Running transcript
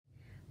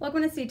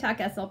Welcome to Sweet Talk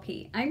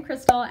SLP. I'm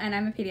Krystle and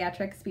I'm a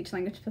pediatric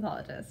speech-language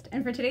pathologist.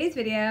 And for today's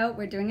video,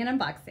 we're doing an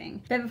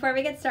unboxing. But before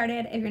we get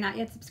started, if you're not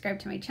yet subscribed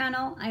to my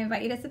channel, I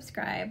invite you to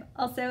subscribe.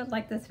 Also,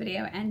 like this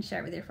video and share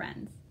it with your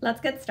friends.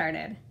 Let's get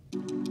started.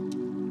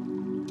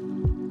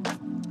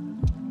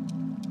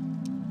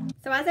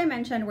 So as I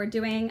mentioned, we're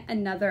doing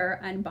another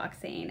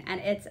unboxing,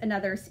 and it's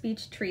another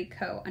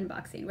SpeechTreeCo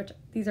unboxing, which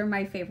these are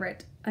my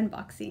favorite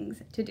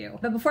unboxings to do.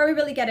 But before we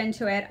really get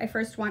into it, I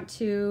first want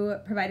to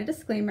provide a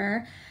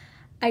disclaimer.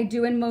 I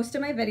do in most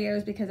of my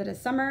videos because it is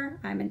summer,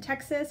 I'm in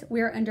Texas, we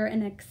are under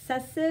an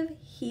excessive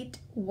heat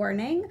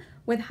warning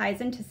with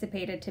highs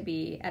anticipated to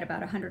be at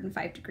about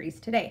 105 degrees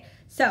today.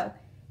 So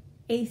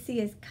AC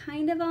is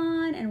kind of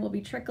on and will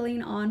be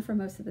trickling on for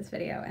most of this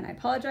video. And I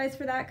apologize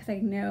for that because I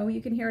know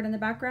you can hear it in the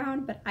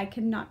background, but I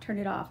cannot turn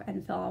it off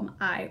and film.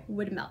 I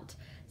would melt.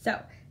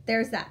 So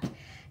there's that.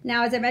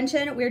 Now, as I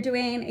mentioned, we're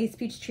doing a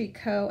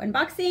SpeechTreeCo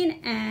unboxing,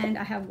 and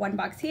I have one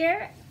box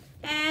here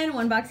and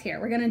one box here.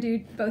 We're gonna do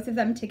both of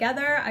them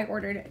together. I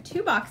ordered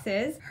 2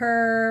 boxes,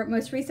 her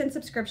most recent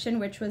subscription,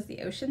 which was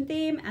the ocean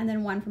theme, and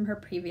then one from her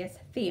previous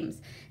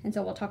themes. And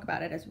so we'll talk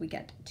about it as we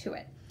get to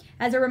it.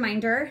 As a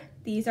reminder,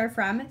 these are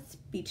from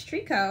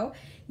SpeechTreeCo.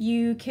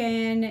 You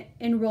can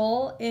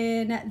enroll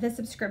in the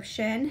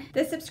subscription.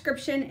 This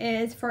subscription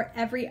is for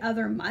every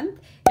other month.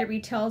 It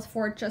retails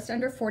for just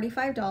under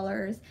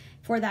 $45.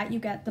 For that, you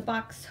get the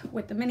box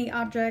with the mini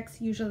objects.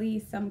 Usually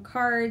some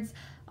cards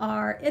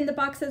are in the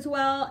box as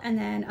well, and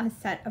then a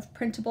set of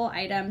printable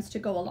items to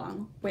go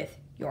along with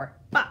your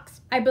box.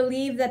 I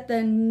believe that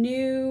the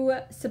new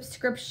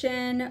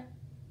subscription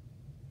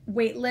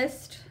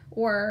waitlist,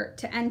 or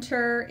to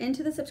enter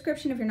into the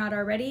subscription if you're not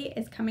already,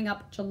 is coming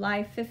up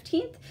July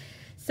 15th.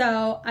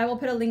 So I will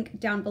put a link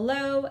down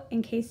below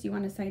in case you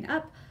want to sign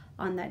up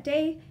on that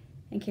day,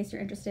 in case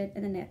you're interested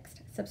in the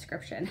next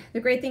subscription. The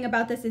great thing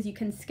about this is you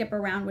can skip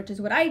around, which is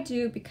what I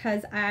do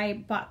because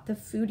I bought the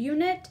food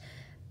unit,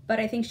 but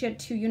I think she had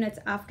 2 units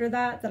after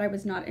that I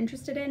was not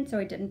interested in, so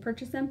I didn't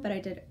purchase them, but I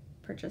did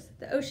purchase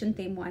the ocean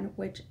theme one,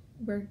 which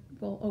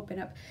we'll open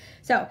up.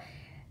 So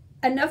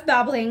enough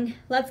babbling,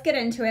 let's get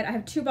into it. I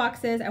have 2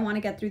 boxes. I want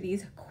to get through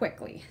these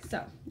quickly.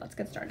 So let's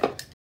get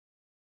started.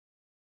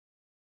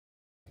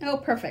 Oh,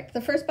 perfect.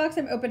 The first box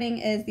I'm opening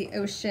is the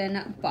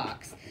ocean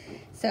box.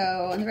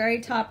 So on the very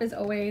top is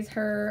always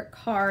her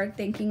card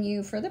thanking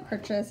you for the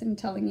purchase and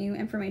telling you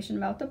information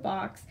about the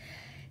box.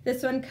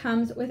 This one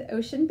comes with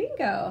Ocean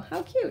Bingo.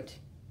 How cute.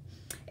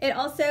 It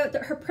also,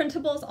 her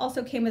printables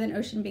also came with an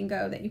Ocean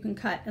Bingo that you can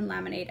cut and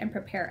laminate and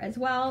prepare as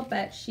well,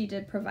 but she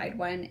did provide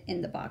one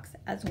in the box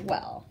as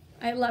well.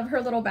 I love her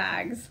little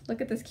bags.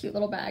 Look at this cute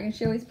little bag, and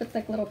she always puts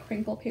like little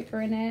crinkle paper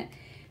in it.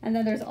 And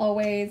then there's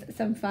always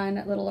some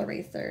fun little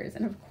erasers.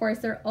 And of course,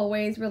 they're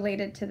always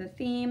related to the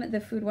theme. The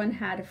food one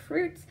had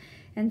fruits,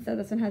 and so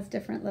this one has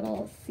different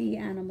little sea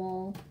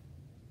animal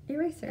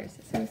erasers.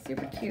 So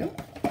super cute.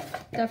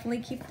 Definitely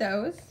keep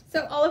those.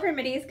 So all of her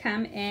minis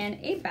come in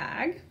a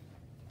bag,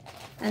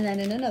 and then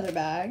in another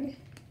bag.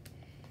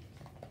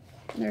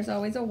 And there's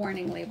always a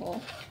warning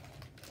label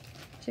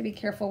to be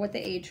careful with the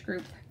age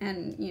group,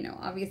 and you know,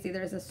 obviously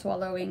there's a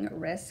swallowing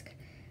risk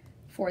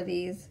for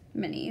these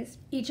minis.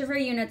 Each of her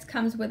units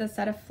comes with a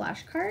set of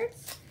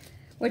flashcards,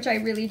 which I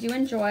really do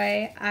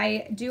enjoy.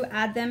 I do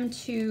add them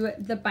to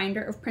the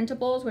binder of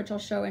printables, which I'll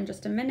show in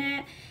just a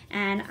minute.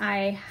 And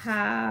I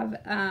have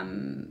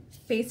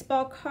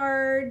baseball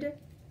card,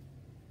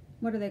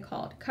 what are they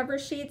called? Cover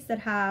sheets that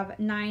have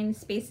 9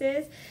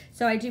 spaces.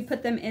 So I do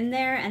put them in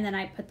there, and then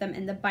I put them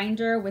in the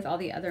binder with all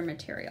the other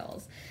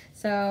materials.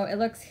 So it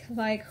looks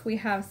like we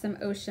have some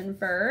ocean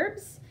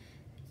verbs,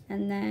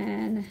 and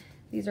then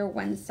these are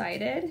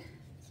one-sided.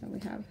 So we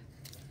have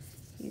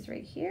these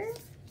right here.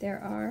 There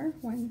are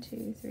 1,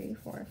 2, 3,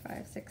 4,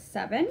 5, 6,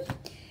 7.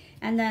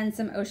 And then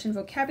some ocean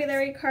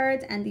vocabulary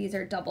cards, and these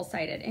are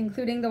double-sided,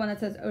 including the one that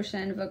says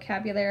ocean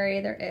vocabulary.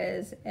 There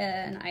is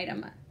an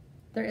item,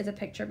 there is a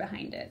picture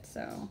behind it.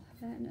 So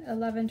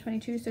 11,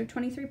 22, so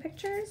 23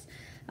 pictures,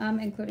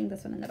 including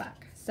this one in the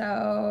back.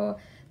 So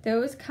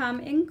those come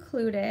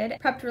included,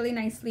 prepped really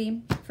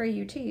nicely for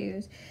you to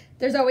use.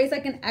 There's always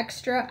like an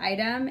extra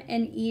item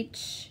in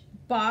each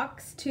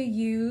box to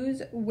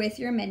use with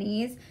your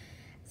minis.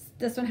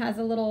 This one has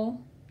a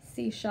little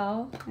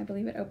seashell. I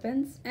believe it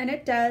opens, and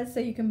it does, so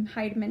you can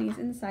hide minis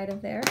inside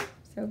of there.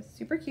 So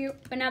super cute.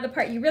 But now the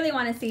part you really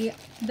want to see,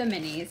 the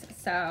minis.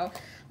 So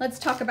let's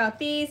talk about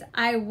these.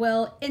 I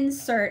will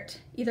insert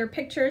either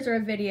pictures or a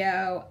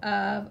video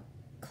of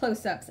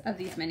close-ups of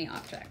these mini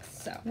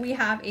objects. So we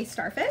have a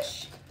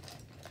starfish.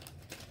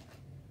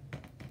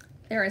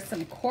 There is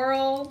some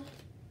coral,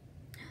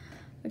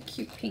 a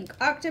cute pink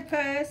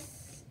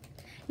octopus.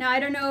 Now I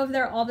don't know if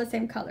they're all the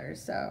same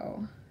colors,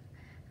 so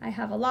I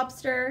have a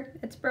lobster.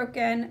 It's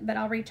broken, but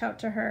I'll reach out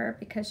to her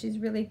because she's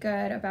really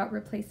good about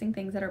replacing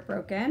things that are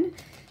broken.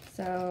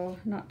 So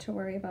not to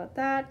worry about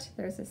that.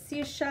 There's a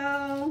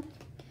seashell,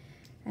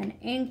 an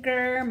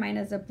anchor. Mine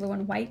is a blue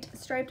and white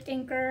striped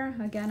anchor.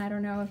 Again, I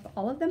don't know if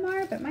all of them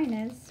are, but mine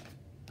is.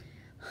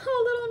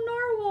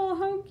 Oh, little narwhal,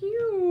 how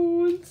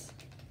cute.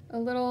 A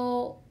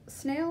little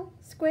snail,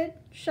 squid,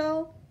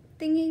 shell,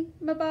 thingy,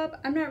 mabob.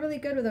 I'm not really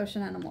good with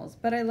ocean animals,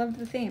 but I love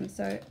the theme,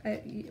 so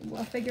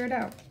I'll figure it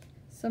out.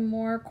 Some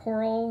more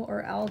coral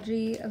or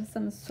algae of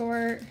some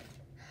sort.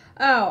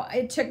 Oh,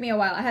 it took me a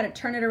while. I had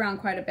to turn it around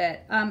quite a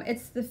bit.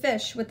 It's the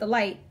fish with the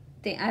light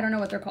thing. I don't know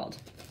what they're called.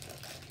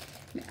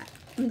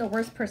 I'm the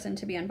worst person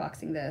to be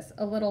unboxing this.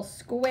 A little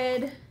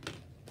squid,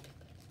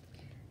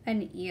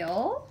 an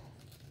eel,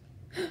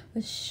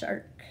 a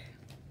shark.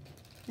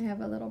 I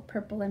have a little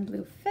purple and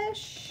blue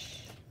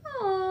fish.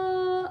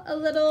 Aww, a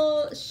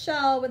little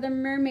shell with a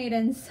mermaid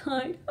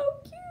inside. How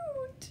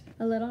cute.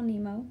 A little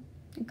Nemo,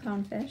 a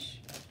clownfish.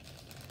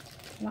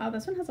 Wow,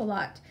 this one has a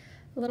lot.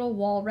 A little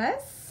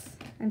walrus.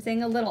 I'm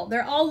saying a little.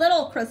 They're all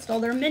little,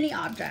 Krystle. They're mini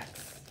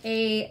objects.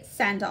 A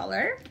sand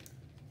dollar.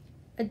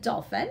 A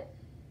dolphin.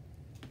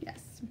 Yes,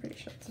 I'm pretty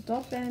sure it's a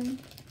dolphin.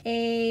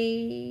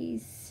 A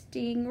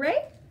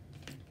stingray.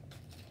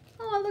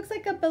 Oh, it looks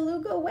like a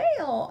beluga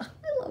whale.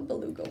 I love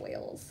beluga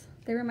whales.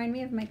 They remind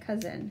me of my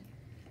cousin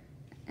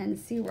and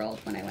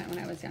SeaWorld when I went when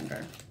I was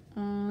younger.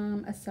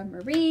 A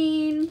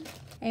submarine.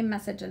 A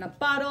message in a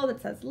bottle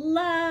that says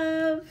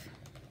love.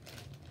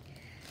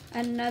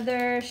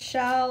 Another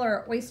shell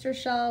or oyster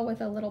shell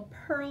with a little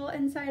pearl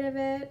inside of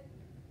it.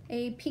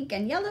 A pink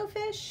and yellow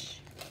fish.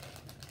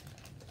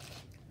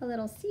 A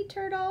little sea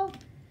turtle.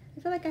 I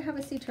feel like I have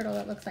a sea turtle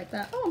that looks like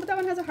that. Oh, but that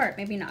one has a heart,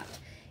 maybe not.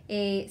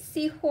 A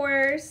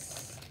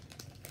seahorse.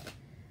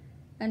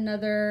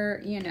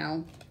 Another, you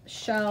know,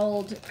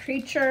 shelled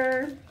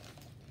creature.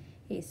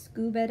 A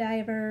scuba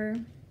diver.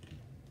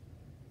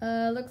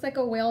 Looks like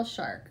a whale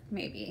shark,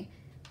 maybe.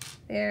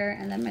 There,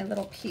 and then my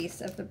little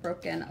piece of the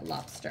broken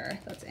lobster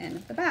that's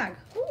in the bag.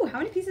 Ooh, how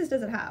many pieces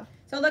does it have?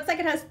 So it looks like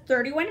it has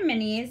 31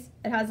 minis.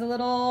 It has a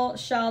little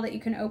shell that you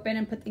can open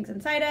and put things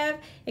inside of.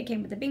 It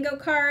came with the bingo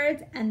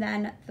cards and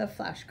then the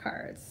flash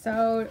cards.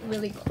 So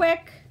really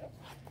quick,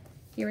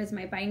 here is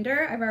my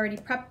binder. I've already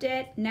prepped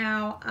it.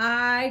 Now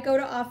I go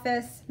to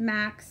Office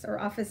Max or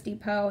Office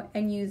Depot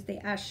and use the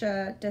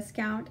Asha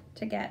discount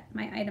to get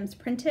my items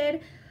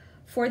printed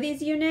for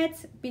these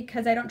units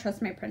because I don't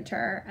trust my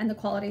printer and the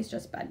quality is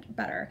just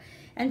better.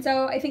 And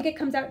so I think it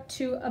comes out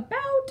to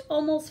about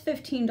almost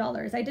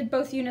 $15. I did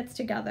both units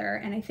together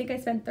and I think I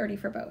spent $30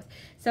 for both.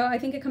 So I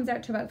think it comes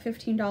out to about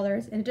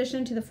 $15 in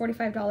addition to the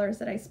 $45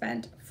 that I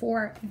spent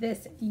for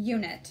this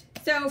unit.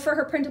 So for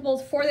her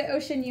printables for the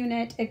ocean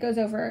unit, it goes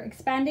over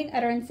expanding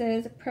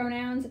utterances,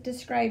 pronouns,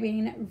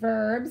 describing,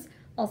 verbs,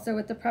 also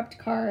with the prepped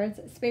cards,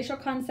 spatial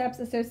concepts,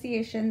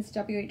 associations,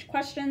 WH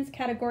questions,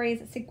 categories,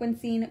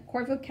 sequencing,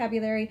 core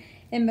vocabulary,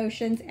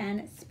 emotions,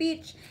 and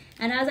speech.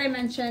 And as I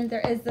mentioned,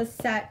 there is the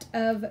set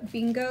of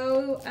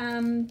bingo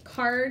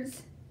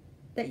cards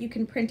that you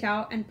can print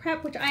out and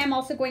prep, which I am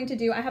also going to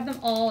do. I have them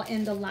all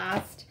in the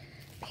last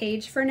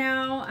page for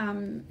now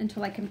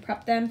until I can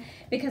prep them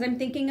because I'm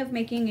thinking of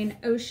making an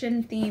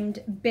ocean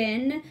themed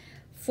bin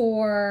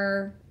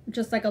for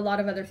just like a lot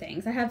of other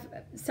things. I have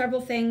several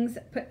things,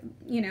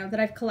 that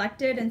I've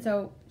collected, and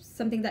so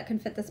something that can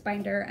fit this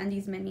binder and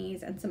these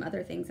minis and some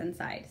other things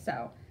inside.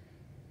 So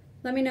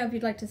let me know if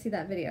you'd like to see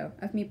that video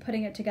of me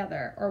putting it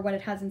together or what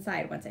it has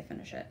inside once I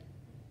finish it.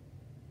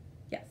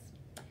 Yes.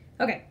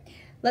 Okay,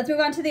 let's move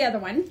on to the other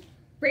one.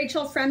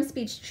 Rachel from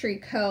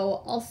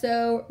SpeechTreeCo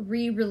also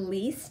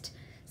re-released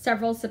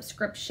several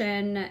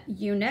subscription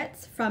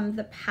units from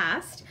the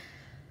past.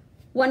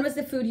 One was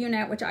the food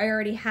unit, which I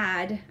already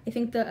had. I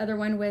think the other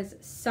one was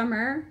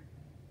summer.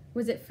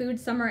 Was it food,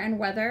 summer, and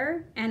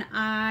weather? And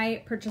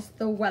I purchased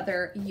the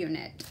weather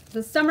unit.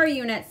 The summer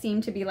unit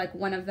seemed to be like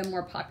one of the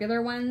more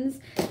popular ones,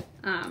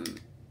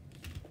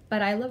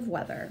 but I love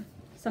weather.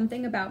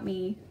 Something about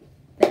me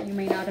that you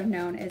may not have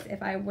known is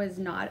if I was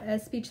not a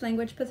speech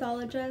language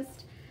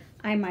pathologist,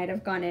 I might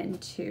have gone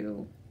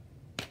into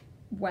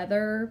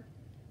weather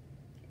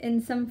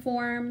in some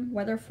form,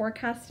 weather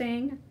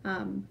forecasting.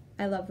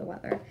 I love the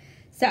weather.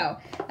 So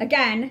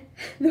again,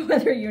 the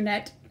weather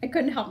unit, I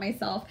couldn't help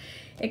myself.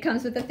 It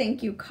comes with a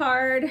thank you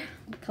card,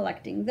 I'm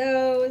collecting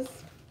those,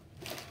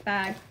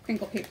 bag,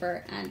 crinkle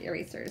paper, and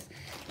erasers.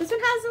 This one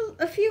has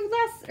a few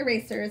less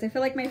erasers. I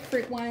feel like my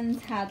fruit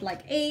ones had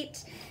like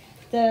 8.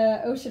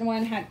 The ocean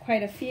one had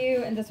quite a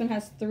few, and this one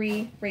has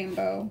 3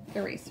 rainbow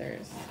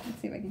erasers.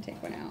 Let's see if I can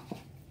take one out.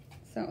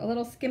 So a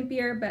little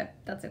skimpier, but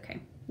that's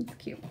okay. It's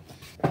cute.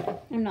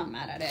 I'm not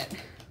mad at it.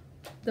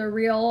 The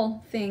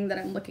real thing that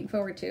I'm looking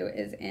forward to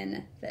is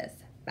in this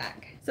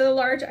bag. So the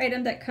large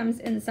item that comes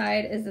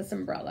inside is this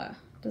umbrella.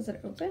 Does it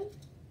open?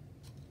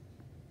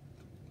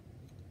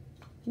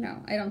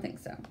 No, I don't think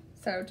so.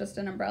 So just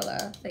an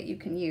umbrella that you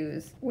can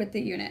use with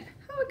the unit.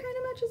 Oh, what kind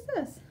of matches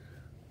this?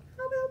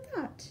 How about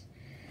that?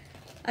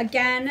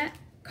 Again,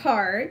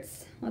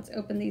 cards. Let's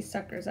open these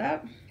suckers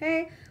up.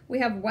 Okay, we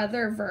have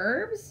weather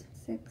verbs.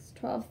 6,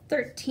 12,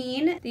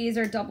 13. These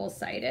are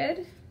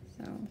double-sided.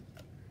 So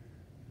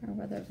our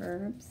weather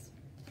verbs.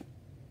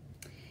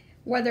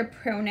 Weather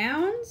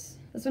pronouns.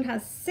 This one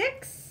has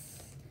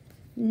 6,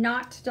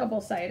 not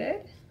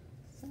double-sided.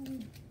 So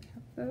we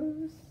have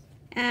those.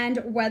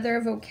 and weather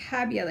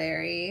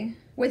vocabulary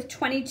with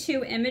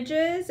 22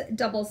 images,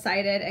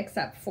 double-sided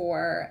except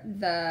for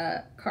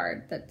the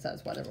card that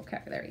says weather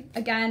vocabulary.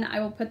 Again, I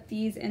will put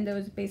these in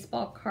those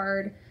baseball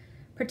card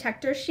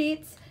protector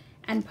sheets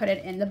and put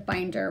it in the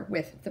binder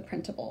with the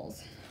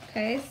printables.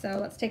 Okay, so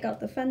let's take out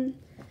the fun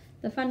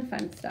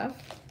stuff.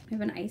 We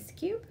have an ice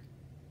cube.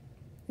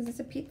 Is this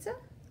a pizza?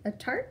 A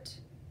tart?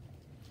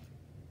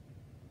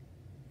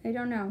 I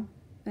don't know,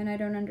 and I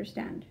don't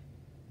understand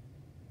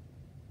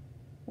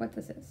what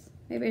this is.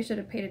 Maybe I should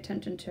have paid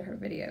attention to her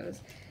videos.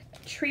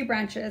 Tree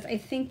branches. I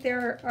think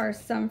there are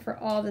some for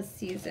all the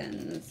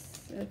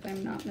seasons, if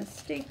I'm not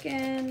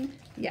mistaken.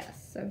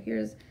 Yes, so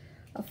here's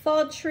a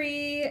fall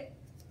tree,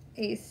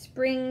 a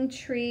spring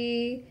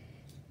tree,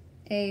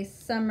 a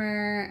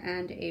summer,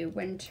 and a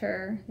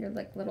winter. They're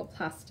like little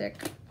plastic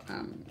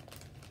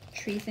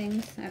tree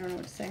things. I don't know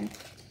what to say.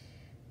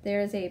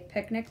 There's a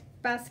picnic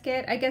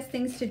basket. I guess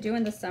things to do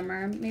in the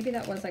summer. Maybe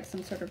that was like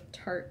some sort of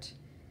tart.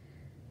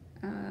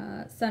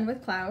 Sun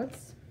with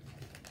clouds.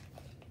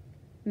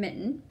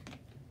 Mitten.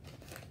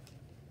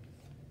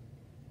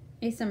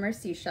 A summer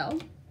seashell.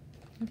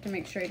 I have to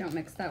make sure I don't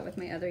mix that with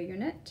my other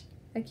unit.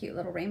 A cute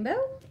little rainbow.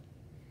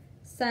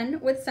 Sun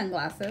with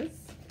sunglasses.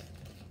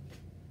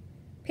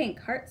 Pink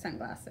heart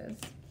sunglasses.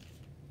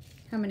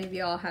 How many of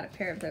y'all had a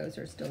pair of those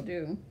or still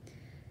do?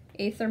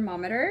 A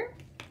thermometer.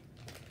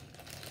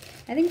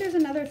 I think there's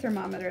another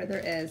thermometer.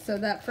 There is. So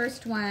that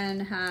first one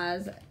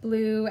has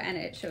blue and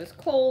it shows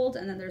cold,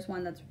 and then there's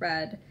one that's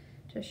red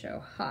to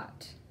show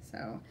hot.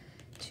 So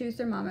 2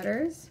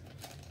 thermometers.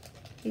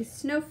 A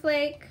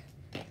snowflake.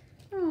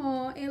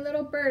 Oh, a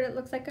little bird. It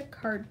looks like a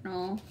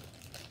cardinal.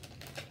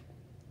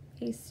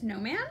 A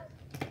snowman.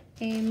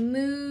 A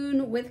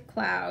moon with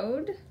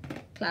cloud.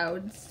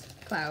 Cloud.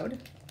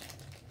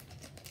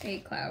 A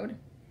cloud.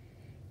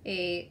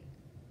 A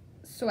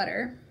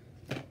sweater.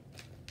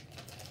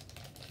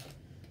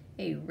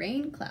 A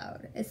rain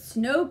cloud. A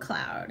snow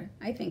cloud.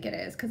 I think it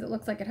is because it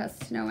looks like it has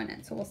snow in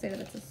it. So we'll say that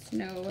it's a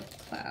snow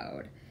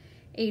cloud.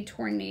 A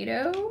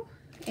tornado.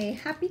 A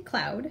happy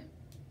cloud.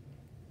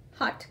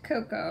 Hot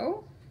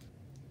cocoa.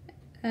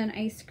 An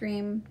ice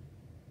cream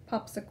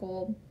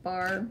popsicle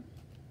bar.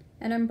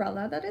 An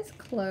umbrella that is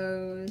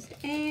closed.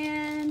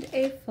 And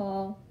a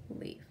fall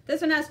leaf.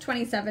 This one has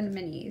 27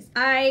 minis.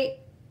 I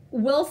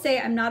will say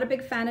I'm not a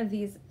big fan of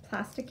these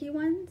plasticky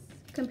ones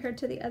compared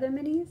to the other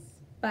minis,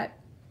 but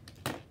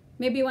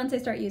maybe once I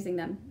start using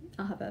them,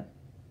 I'll have a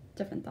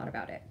different thought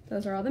about it.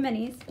 Those are all the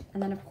minis.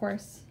 And then of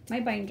course, my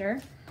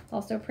binder,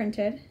 also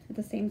printed at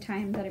the same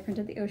time that I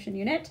printed the ocean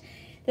unit.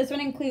 This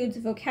one includes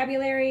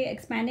vocabulary,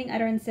 expanding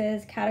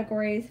utterances,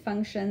 categories,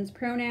 functions,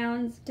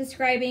 pronouns,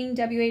 describing,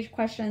 WH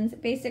questions,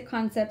 basic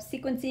concepts,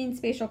 sequencing,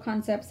 spatial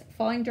concepts,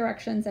 following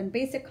directions and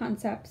basic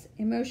concepts,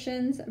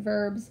 emotions,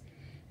 verbs,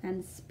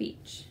 and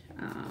speech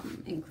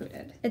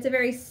included. It's a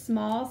very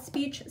small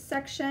speech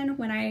section.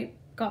 When I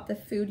got the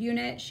food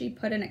unit, she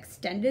put an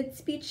extended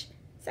speech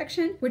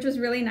section, which was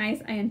really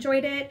nice. I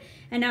enjoyed it.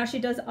 And now she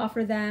does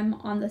offer them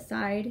on the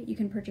side. You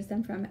can purchase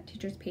them from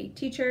Teachers Pay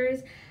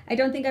Teachers. I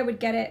don't think I would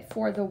get it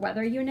for the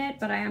weather unit,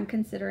 but I am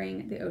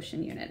considering the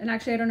ocean unit. And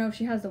actually, I don't know if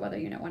she has the weather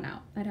unit one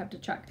out. I'd have to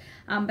check.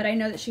 But I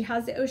know that she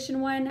has the ocean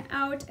one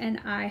out,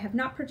 and I have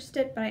not purchased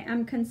it, but I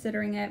am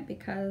considering it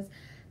because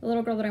the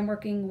little girl that I'm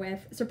working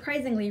with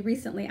surprisingly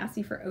recently asked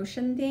me for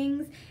ocean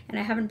things, and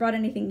I haven't brought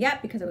anything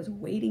yet because I was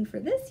waiting for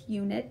this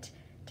unit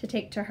to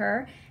take to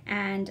her,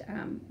 and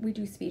we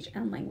do speech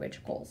and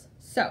language goals.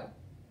 So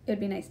it would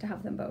be nice to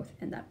have them both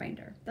in that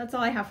binder. That's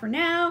all I have for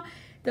now.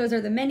 Those are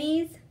the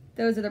minis.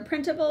 Those are the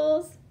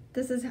printables.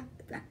 This is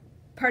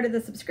part of the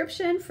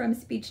subscription from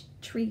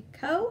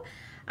SpeechTreeCo.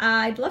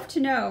 I'd love to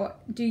know,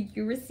 do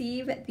you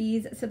receive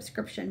these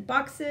subscription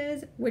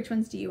boxes? Which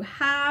ones do you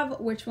have?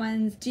 Which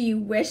ones do you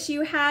wish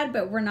you had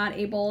but were not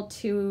able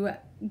to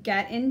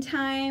get in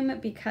time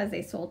because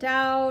they sold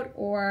out?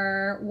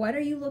 Or what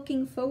are you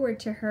looking forward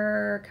to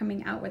her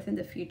coming out with in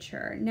the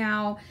future?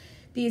 Now,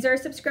 these are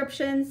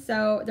subscriptions,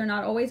 so they're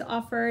not always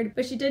offered,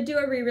 but she did do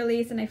a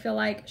re-release, and I feel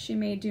like she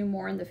may do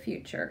more in the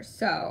future.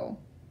 So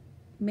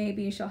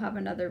maybe she'll have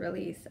another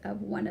release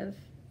of one of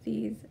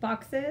these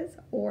boxes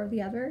or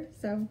the other.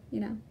 So,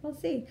 you know, we'll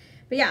see.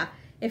 But yeah,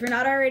 if you're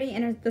not already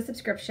in the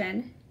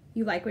subscription,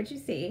 you like what you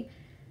see,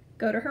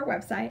 go to her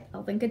website.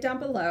 I'll link it down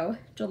below.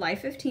 July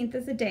 15th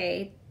is the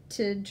day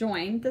to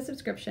join the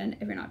subscription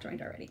if you're not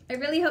joined already. I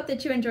really hope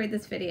that you enjoyed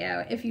this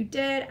video. If you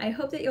did, I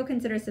hope that you'll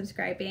consider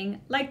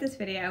subscribing, like this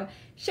video,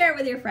 share it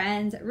with your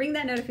friends, ring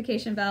that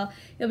notification bell.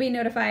 You'll be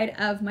notified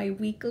of my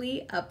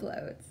weekly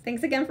uploads.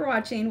 Thanks again for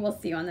watching. We'll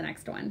see you on the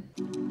next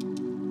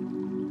one.